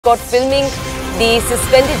Got filming the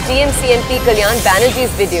suspended TMC MP Kalyan Banerjee's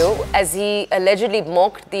video as he allegedly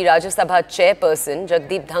mocked the Rajya Sabha chairperson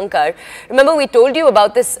Jagdeep Dhankar. Remember, we told you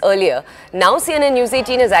about this earlier. Now CNN News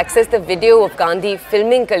 18 has accessed the video of Gandhi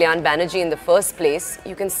filming Kalyan Banerjee in the first place.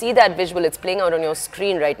 You can see that visual. It's playing out on your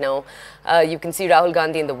screen right now. You can see Rahul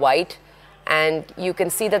Gandhi in the white. And you can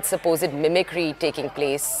see that supposed mimicry taking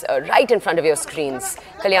place right in front of your screens.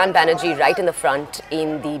 Kalyan Banerjee right in the front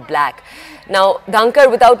in the black. Now, Dhankar,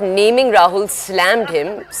 without naming Rahul, slammed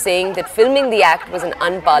him, saying that filming the act was an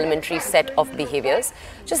unparliamentary set of behaviors.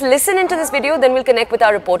 Just listen into this video, then we'll connect with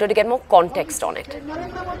our reporter to get more context on it.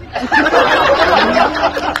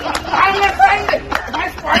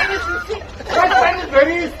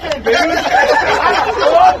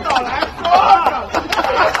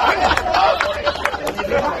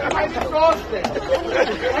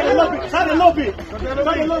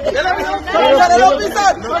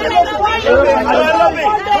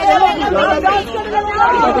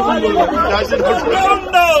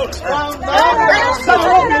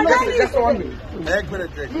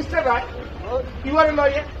 Mr. Raj, you are a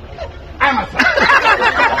lawyer. I am a son.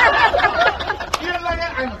 You are a lawyer.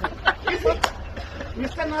 I am a son.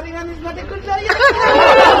 Mr. Nariman is not a good lawyer.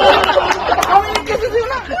 How many cases you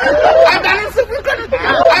know? I've done in Supreme Court.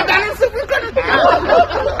 I've done in Supreme Court.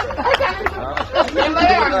 I've done in Supreme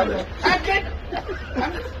Court.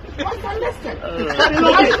 Must understand.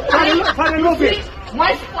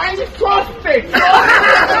 My spine is so straight.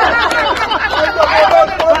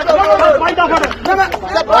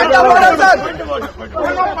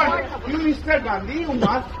 You, Mr. Gandhi, you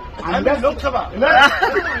must understand.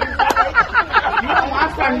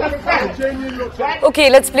 Okay,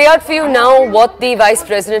 let's play out for you now what the Vice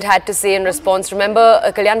President had to say in response. Remember,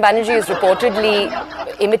 Kalyan Banerjee is reportedly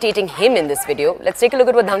imitating him in this video. Let's take a look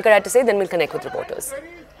at what Dhankar had to say, then we'll connect with reporters.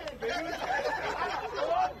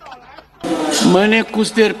 मैंने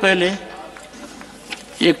कुछ देर पहले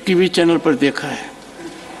एक TV channel पर देखा है,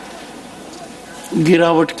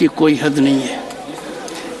 गिरावट की कोई हद नहीं है,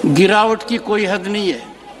 गिरावट की कोई हद नहीं है।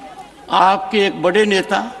 आपके एक बड़े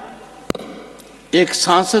नेता एक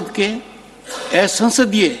सांसद के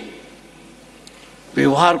असंसदीय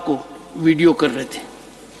व्यवहार को वीडियो कर रहे थे।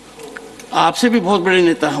 आपसे भी बहुत बड़े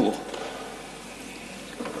नेता हैं वो।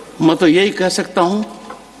 मैं तो यही कह सकता हूं,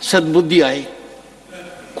 सद्बुद्धि आए,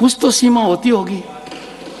 कुछ तो सीमा होती होगी,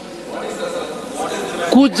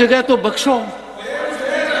 कुछ जगह तो बख्शो,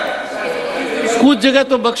 कुछ जगह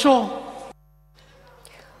तो बख्शो।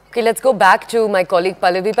 Okay, let's go back to my colleague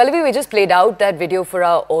Pallavi. Pallavi, we just played out that video for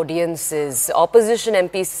our audiences. Opposition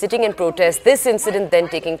MPs sitting in protest, this incident then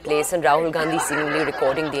taking place and Rahul Gandhi seemingly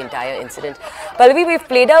recording the entire incident. Pallavi, we've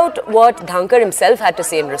played out what Dhankar himself had to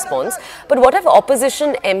say in response. But what have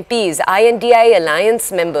opposition MPs, INDI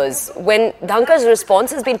alliance members, when Dhankar's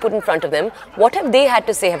response has been put in front of them, what have they had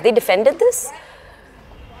to say? Have they defended this?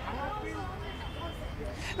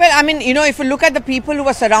 Well, I mean, you know, if you look at the people who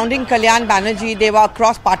were surrounding Kalyan Banerjee, they were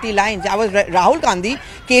across party lines. I was Rahul Gandhi,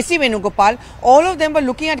 KC Venugopal, all of them were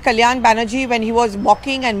looking at Kalyan Banerjee when he was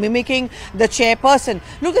mocking and mimicking the chairperson.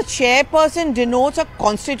 Look, the chairperson denotes a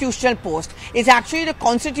constitutional post. It's actually the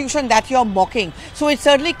constitution that you're mocking. So it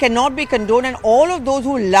certainly cannot be condoned, and all of those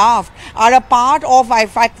who laughed are a part of, in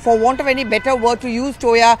fact, for want of any better word to use,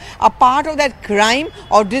 Toya, a part of that crime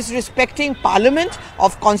of disrespecting parliament,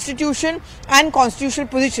 of constitution and constitutional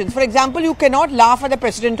positions. For example, you cannot laugh at the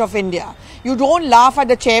President of India. You don't laugh at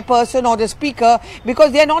the chairperson or the speaker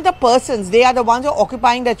because they are not the persons. They are the ones who are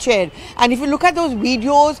occupying the chair. And if you look at those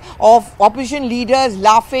videos of opposition leaders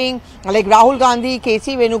laughing like Rahul Gandhi,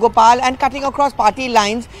 KC Venugopal, and cutting across party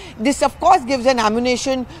lines, this of course gives an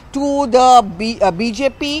ammunition to the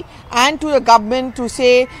BJP and to the government to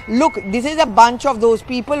say, look, this is a bunch of those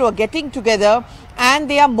people who are getting together and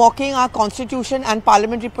they are mocking our constitution and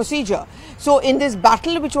parliamentary procedure. So in this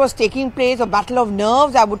battle which was taking place, a battle of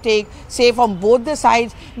nerves, I would say from both the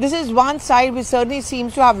sides, this is one side which certainly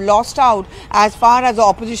seems to have lost out as far as the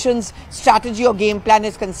opposition's strategy or game plan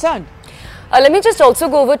is concerned. Let me just also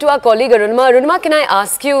go over to our colleague Arunima. Arunima, can I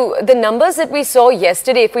ask you, the numbers that we saw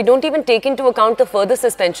yesterday, if we don't even take into account the further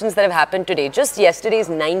suspensions that have happened today, just yesterday's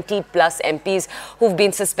 90 plus MPs who've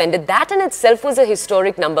been suspended, that in itself was a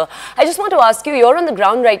historic number. I just want to ask you, you're on the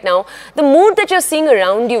ground right now, the mood that you're seeing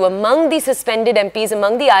around you among the suspended MPs,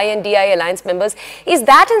 among the INDI alliance members, is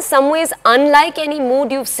that in some ways unlike any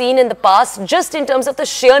mood you've seen in the past, just in terms of the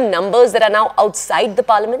sheer numbers that are now outside the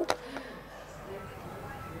parliament?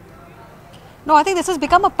 No, I think this has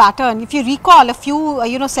become a pattern. If you recall, a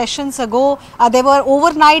few sessions ago, there were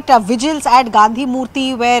overnight vigils at Gandhi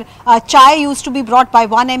Murti where chai used to be brought by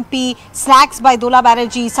one MP, snacks by Dola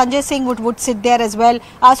Banerjee, Sanjay Singh would sit there as well.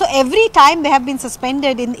 So every time they have been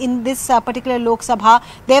suspended in this particular Lok Sabha,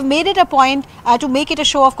 they have made it a point to make it a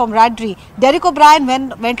show of camaraderie. Derek O'Brien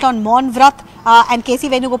went on Maun Vrat, and K.C.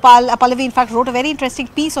 Venugopal, Pallavi in fact wrote a very interesting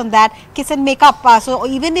piece on that, kiss and make up. So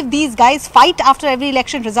even if these guys fight after every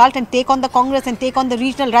election result and take on the Congress and take on the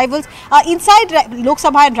regional rivals, inside Lok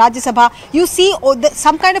Sabha and Rajya Sabha, you see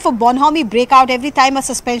some kind of a bonhomie breakout every time a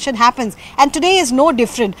suspension happens. And today is no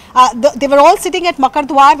different. They were all sitting at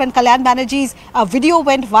Makardwar when Kalyan Banerjee's video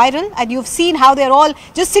went viral, and you've seen how they're all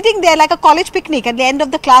just sitting there like a college picnic. At the end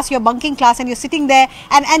of the class, you're bunking class and you're sitting there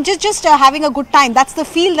and just having a good time. That's the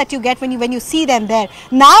feel that you get when you see them there.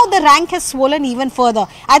 Now the rank has swollen even further.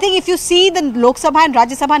 I think if you see the Lok Sabha and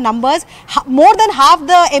Rajya Sabha numbers, more than half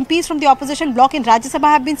the MPs from the opposition bloc in Rajya Sabha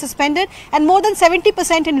have been suspended, and more than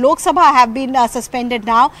 70% in Lok Sabha have been suspended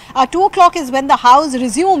now. 2 o'clock is when the House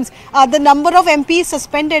resumes. The number of MPs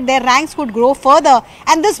suspended, their ranks could grow further,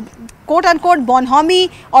 and this quote-unquote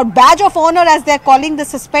bonhomie or badge of honor, as they're calling the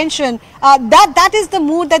suspension, that is the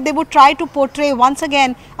mood that they would try to portray once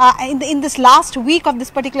again in this last week of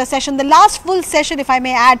this particular session, the last full session, if I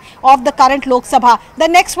may add, of the current Lok Sabha. The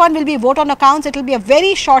next one will be vote on accounts. It will be a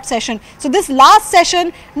very short session. So this last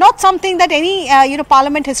session, not something that any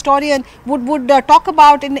parliament historian would talk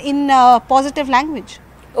about in positive language.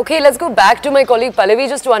 Okay, let's go back to my colleague Pallavi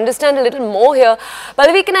just to understand a little more here.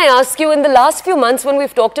 Pallavi, can I ask you, in the last few months when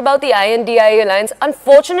we've talked about the INDIA alliance,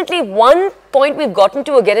 unfortunately one point we've gotten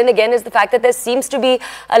to again and again is the fact that there seems to be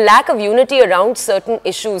a lack of unity around certain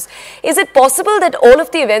issues. Is it possible that all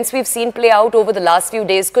of the events we've seen play out over the last few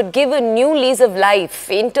days could give a new lease of life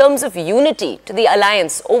in terms of unity to the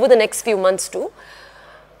alliance over the next few months too?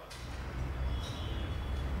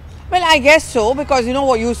 Well, I guess so, because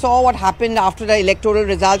you saw what happened after the electoral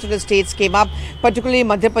results of the states came up, particularly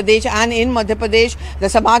Madhya Pradesh. And in Madhya Pradesh, the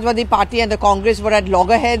Samajwadi Party and the Congress were at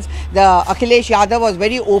loggerheads. The Akhilesh Yadav was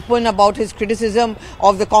very open about his criticism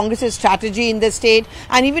of the Congress's strategy in the state.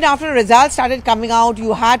 And even after the results started coming out,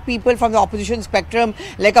 you had people from the opposition spectrum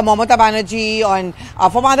like a Mamata Banerjee and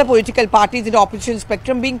from other political parties in the opposition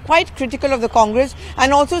spectrum being quite critical of the Congress,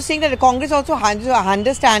 and also saying that the Congress also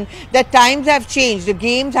understand that times have changed, the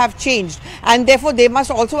games have changed, and therefore they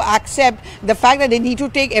must also accept the fact that they need to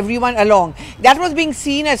take everyone along. That was being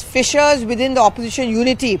seen as fissures within the opposition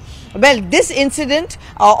unity. Well, this incident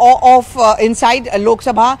inside Lok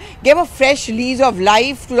Sabha gave a fresh lease of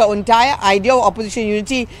life to the entire idea of opposition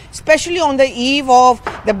unity, especially on the eve of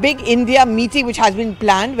the big India meeting which has been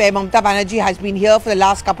planned, where Mamata Banerjee has been here for the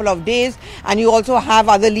last couple of days, and you also have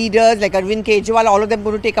other leaders like Arvind Kejriwal, all of them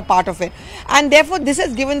going to take a part of it. And therefore, this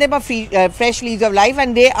has given them a fresh lease of life,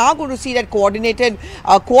 and they are going to see that coordinated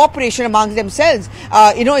cooperation amongst themselves.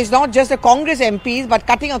 It's not just the Congress MPs, but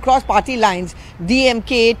cutting across party lines,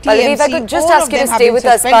 DMK, TMC. If I could just ask you to stay with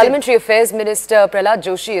us. Parliamentary Affairs Minister Prahlad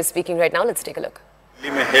Joshi is speaking right now. Let's take a look.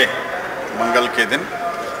 Delhi में है मंगल के दिन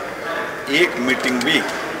एक meeting भी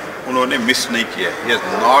उन्होंने miss नहीं किया. He has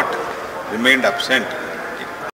not remained absent